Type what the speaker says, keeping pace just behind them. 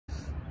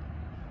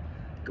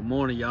Good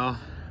morning, y'all.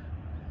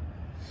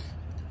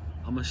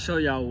 I'm gonna show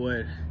y'all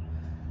what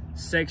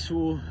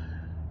sexual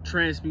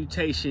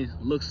transmutation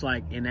looks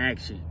like in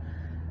action,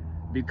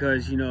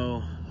 because you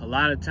know, a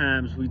lot of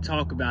times we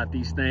talk about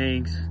these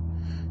things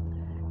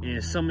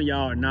and some of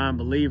y'all are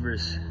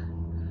non-believers,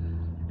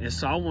 and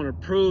so I want to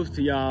prove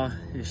to y'all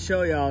and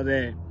show y'all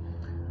that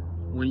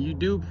when you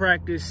do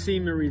practice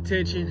semen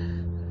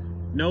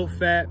retention, no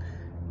fap,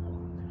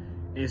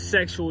 and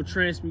sexual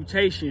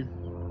transmutation,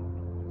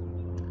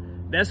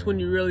 that's when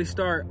you really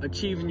start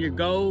achieving your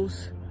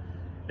goals.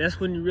 That's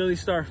when you really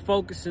start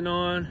focusing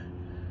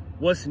on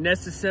what's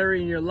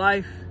necessary in your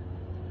life.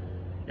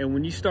 And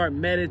when you start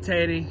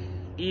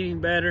meditating, eating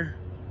better,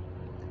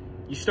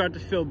 you start to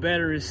feel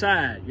better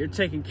inside. You're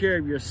taking care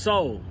of your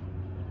soul.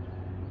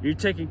 You're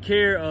taking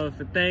care of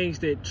the things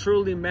that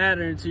truly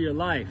matter into your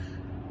life.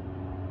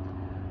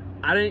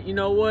 You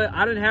know what?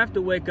 I didn't have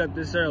to wake up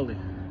this early.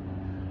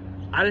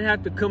 I didn't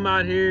have to come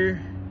out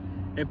here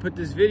and put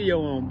this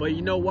video on, but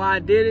you know why I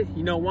did it?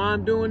 You know why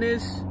I'm doing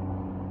this?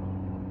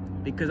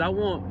 Because I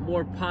want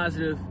more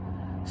positive,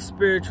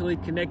 spiritually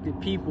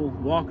connected people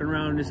walking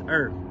around this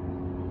earth.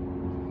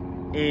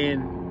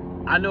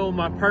 And I know what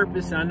my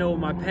purpose and I know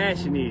what my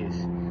passion is.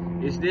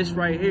 It's this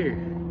right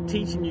here,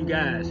 teaching you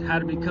guys how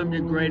to become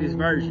your greatest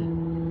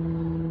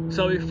version.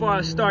 So before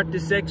I start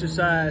this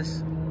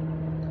exercise,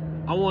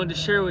 I wanted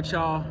to share with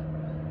y'all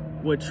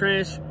what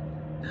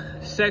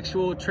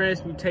sexual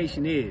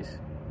transmutation is.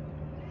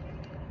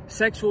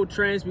 Sexual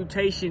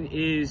transmutation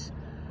is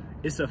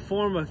a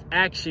form of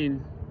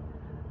action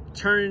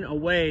turning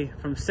away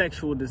from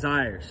sexual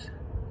desires.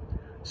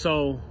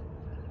 So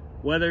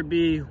whether it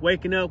be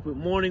waking up with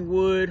morning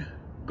wood,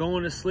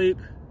 going to sleep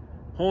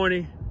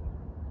horny,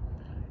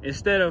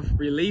 instead of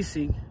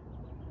releasing,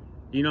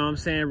 you know what I'm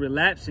saying,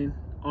 relapsing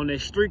on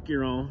that streak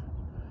you're on,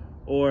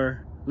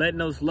 or letting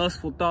those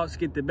lustful thoughts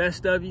get the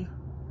best of you,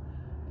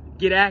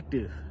 get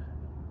active.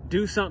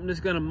 Do something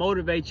that's going to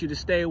motivate you to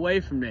stay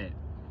away from that.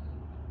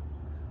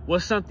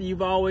 What's something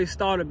you've always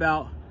thought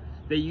about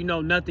that you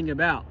know nothing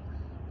about?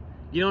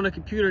 Get on the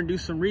computer and do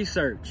some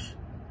research.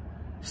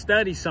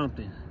 Study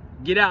something.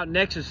 Get out and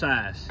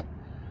exercise,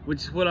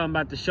 which is what I'm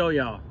about to show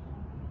y'all.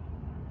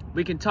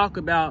 We can talk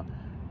about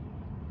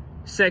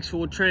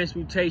sexual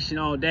transmutation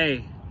all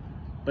day,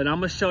 but I'm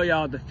going to show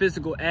y'all the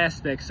physical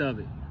aspects of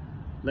it.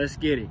 Let's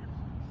get it.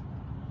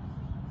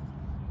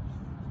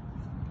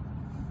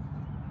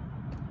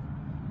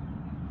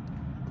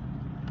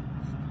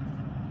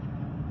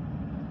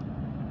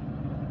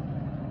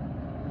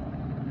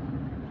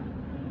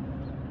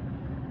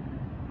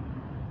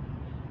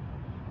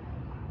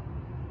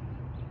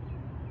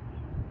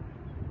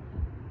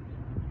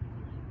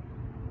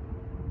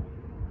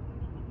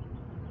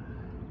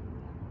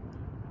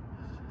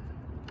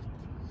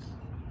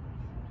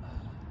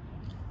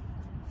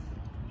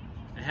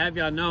 Have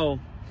y'all know,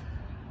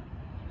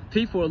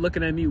 people are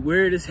looking at me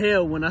weird as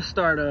hell when I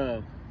start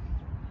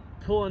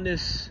pulling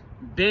this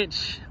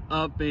bench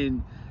up,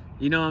 and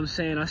you know what I'm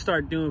saying, I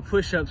start doing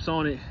push-ups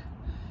on it.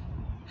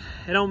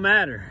 It don't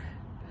matter,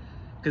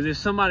 because if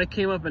somebody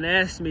came up and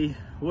asked me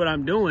what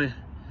I'm doing,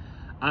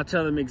 I'll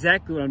tell them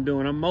exactly what I'm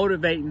doing. I'm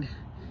motivating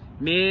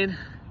men,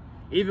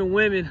 even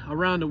women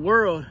around the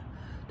world,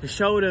 to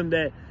show them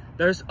that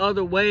there's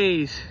other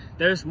ways,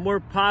 there's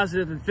more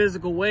positive and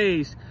physical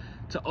ways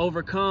to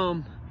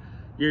overcome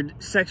your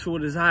sexual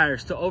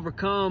desires, to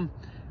overcome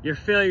your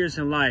failures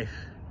in life.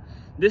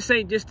 This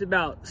ain't just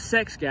about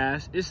sex,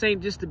 guys. This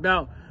ain't just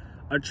about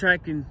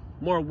attracting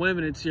more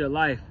women into your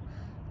life.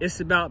 It's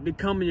about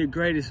becoming your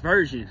greatest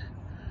version.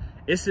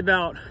 It's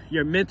about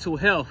your mental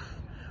health,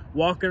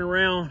 walking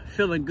around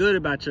feeling good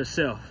about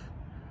yourself,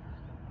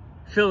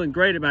 feeling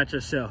great about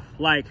yourself.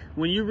 Like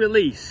when you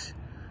release,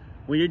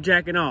 when you're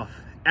jacking off,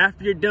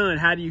 after you're done,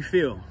 how do you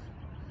feel?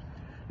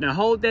 Now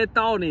hold that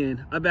thought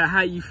in about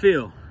how you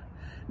feel.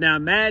 Now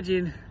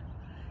imagine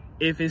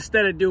if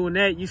instead of doing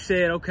that, you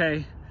said,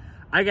 okay,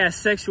 I got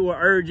sexual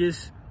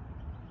urges.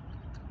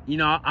 You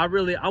know, I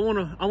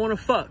wanna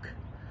fuck.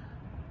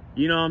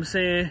 You know what I'm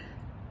saying?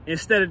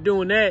 Instead of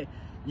doing that,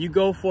 you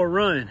go for a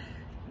run.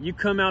 You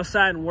come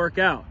outside and work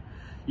out.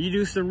 You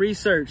do some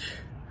research.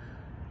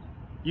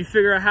 You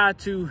figure out how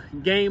to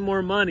gain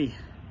more money.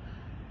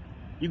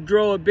 You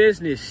grow a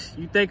business.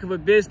 You think of a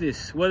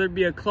business, whether it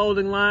be a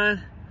clothing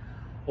line,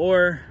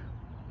 or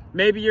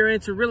maybe you're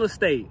into real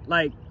estate.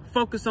 Like,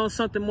 focus on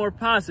something more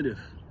positive.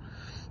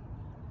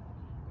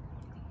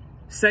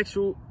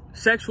 Sexual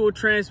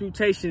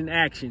transmutation in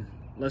action.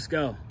 Let's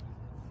go.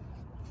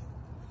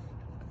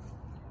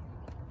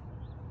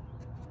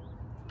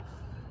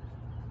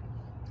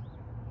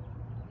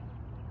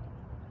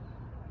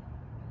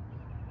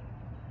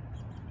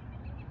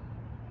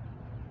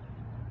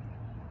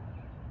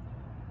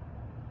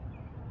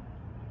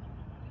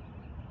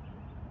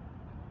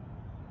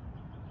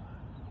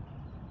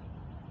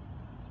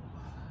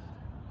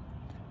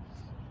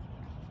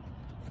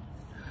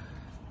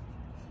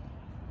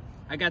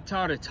 I got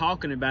tired of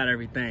talking about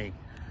everything.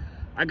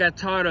 I got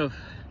tired of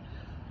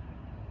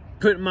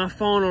putting my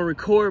phone on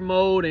record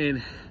mode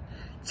and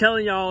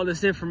telling y'all all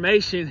this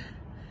information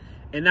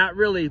and not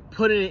really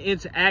putting it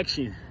into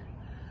action.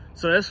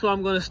 So that's what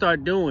I'm gonna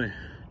start doing.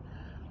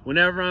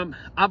 Whenever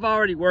I've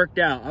already worked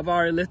out, I've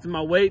already lifted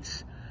my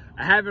weights.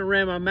 I haven't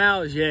ran my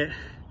miles yet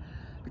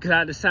because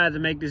I decided to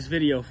make this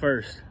video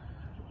first.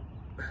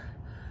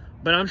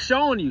 But I'm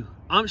showing you,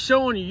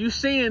 you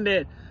seeing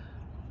that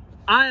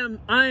I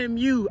am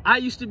you. I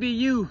used to be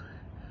you.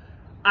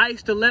 I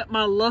used to let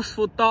my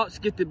lustful thoughts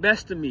get the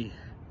best of me.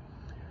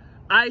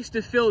 I used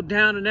to feel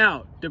down and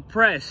out,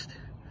 depressed.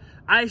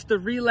 I used to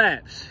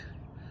relapse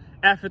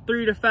after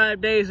 3 to 5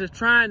 days of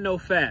trying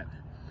no-fap,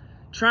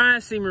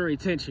 trying semen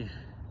retention.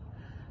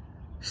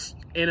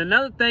 And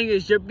another thing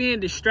is you're being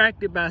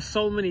distracted by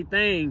so many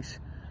things.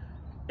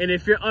 And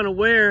if you're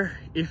unaware,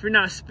 if you're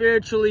not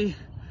spiritually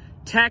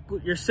tact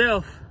with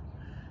yourself,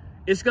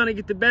 it's gonna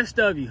get the best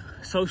of you.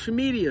 Social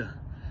media.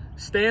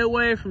 Stay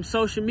away from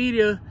social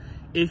media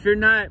if you're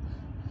not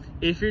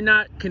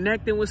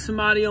connecting with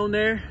somebody on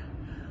there,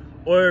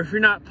 or if you're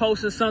not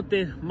posting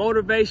something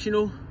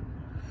motivational,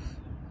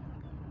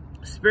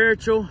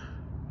 spiritual,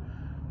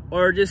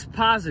 or just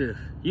positive.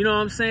 You know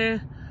what I'm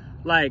saying?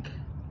 Like,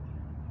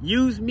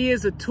 use me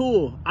as a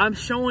tool. I'm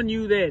showing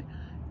you that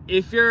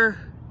if you're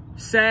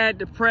sad,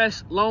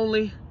 depressed,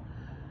 lonely,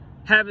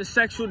 having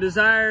sexual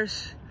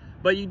desires,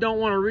 but you don't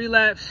want to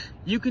relapse,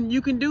 you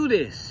can do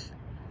this.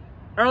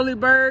 Early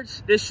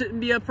birds, this shouldn't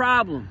be a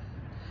problem.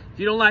 If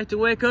you don't like to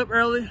wake up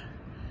early,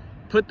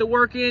 put the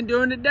work in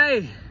during the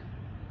day.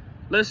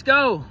 Let's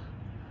go.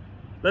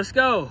 Let's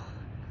go.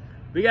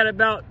 We got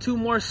about 2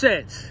 more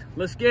sets.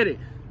 Let's get it.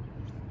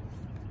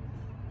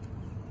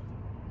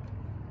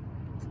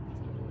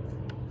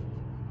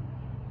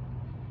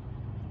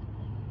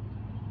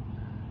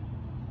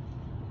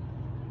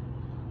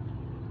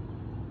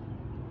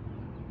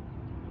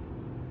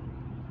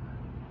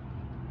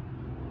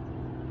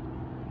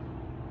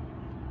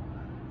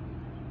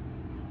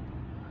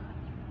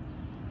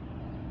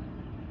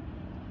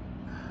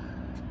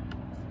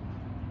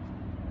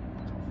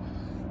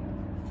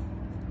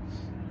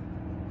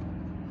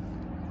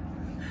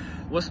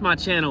 What's my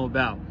channel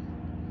about?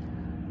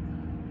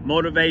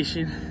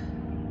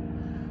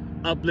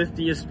 Motivation,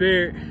 uplifting your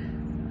spirit,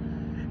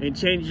 and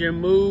changing your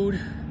mood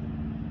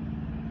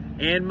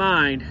and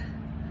mind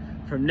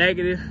from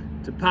negative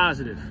to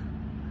positive.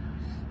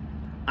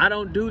 I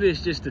don't do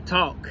this just to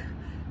talk.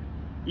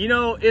 You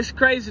know, it's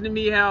crazy to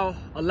me how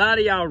a lot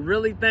of y'all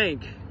really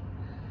think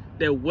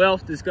that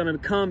wealth is gonna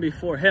come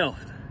before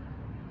health.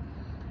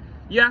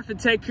 You have to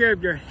take care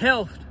of your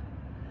health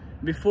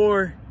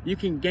before you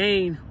can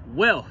gain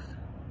wealth.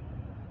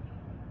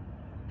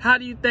 How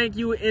do you think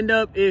you would end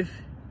up if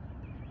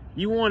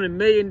you won $1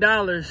 million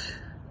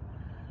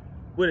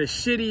with a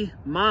shitty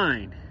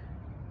mind?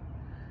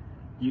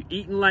 You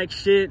eating like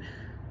shit.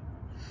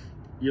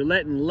 You're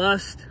letting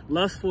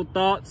lustful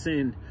thoughts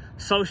and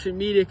social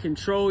media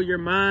control your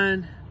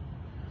mind.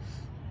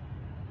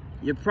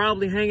 You're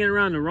probably hanging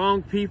around the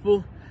wrong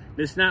people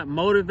that's not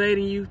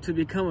motivating you to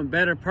become a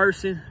better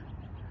person.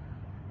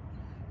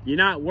 You're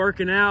not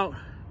working out.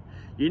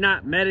 You're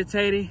not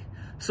meditating.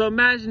 So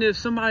imagine if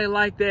somebody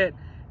like that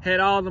had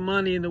all the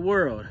money in the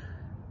world.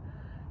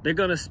 They're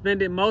gonna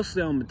spend it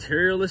mostly on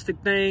materialistic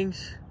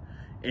things,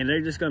 and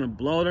they're just gonna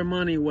blow their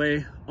money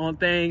away on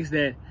things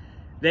that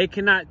they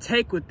cannot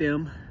take with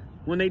them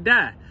when they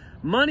die.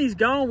 Money's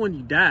gone when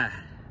you die.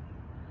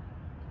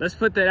 Let's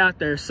put that out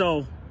there.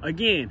 So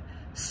again,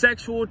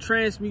 sexual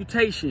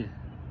transmutation.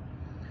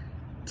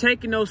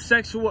 Taking those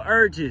sexual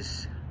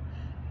urges,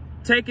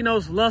 taking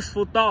those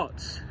lustful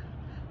thoughts,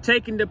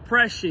 taking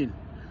depression,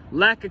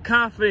 lack of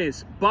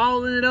confidence,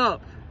 balling it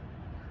up,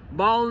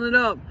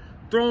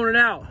 throwing it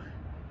out,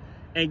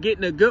 and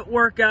getting a good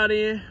workout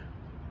in,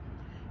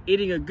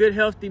 eating a good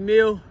healthy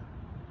meal,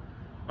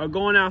 or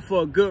going out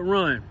for a good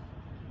run.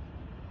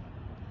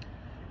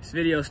 This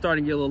video is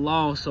starting to get a little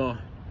long, so I'm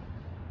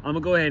gonna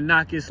go ahead and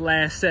knock this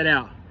last set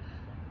out.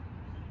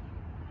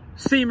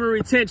 Semen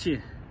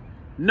retention,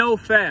 no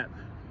fap,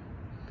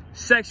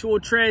 sexual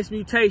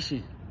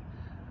transmutation.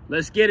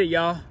 Let's get it,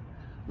 y'all.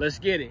 Let's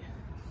get it.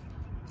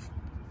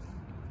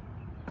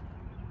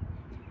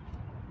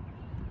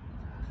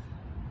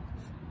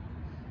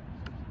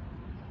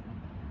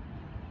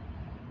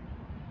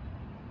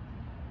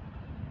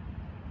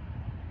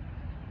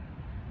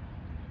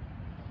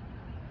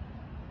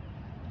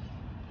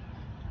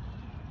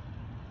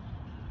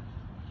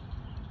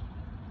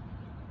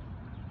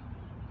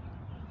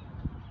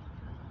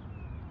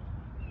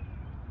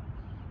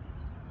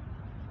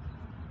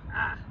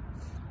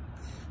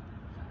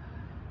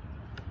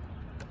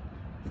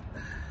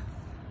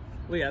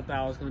 I thought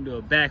I was gonna do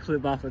a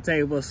backflip off a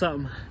table or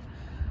something.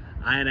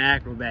 I ain't an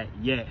acrobat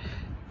yet.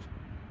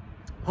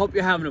 Hope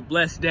you're having a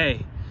blessed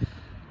day.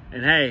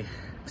 And hey,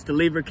 it's the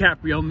Libra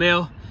Caprio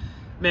male.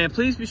 Man,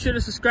 please be sure to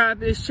subscribe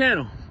to this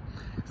channel,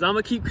 because I'm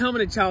gonna keep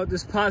coming at y'all with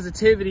this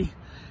positivity,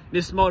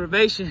 this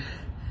motivation,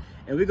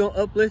 and we're gonna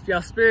uplift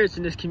y'all spirits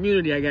in this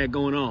community I got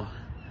going on.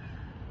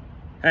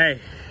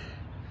 Hey,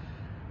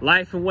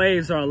 life and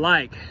waves are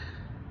alike.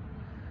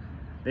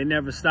 They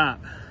never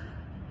stop.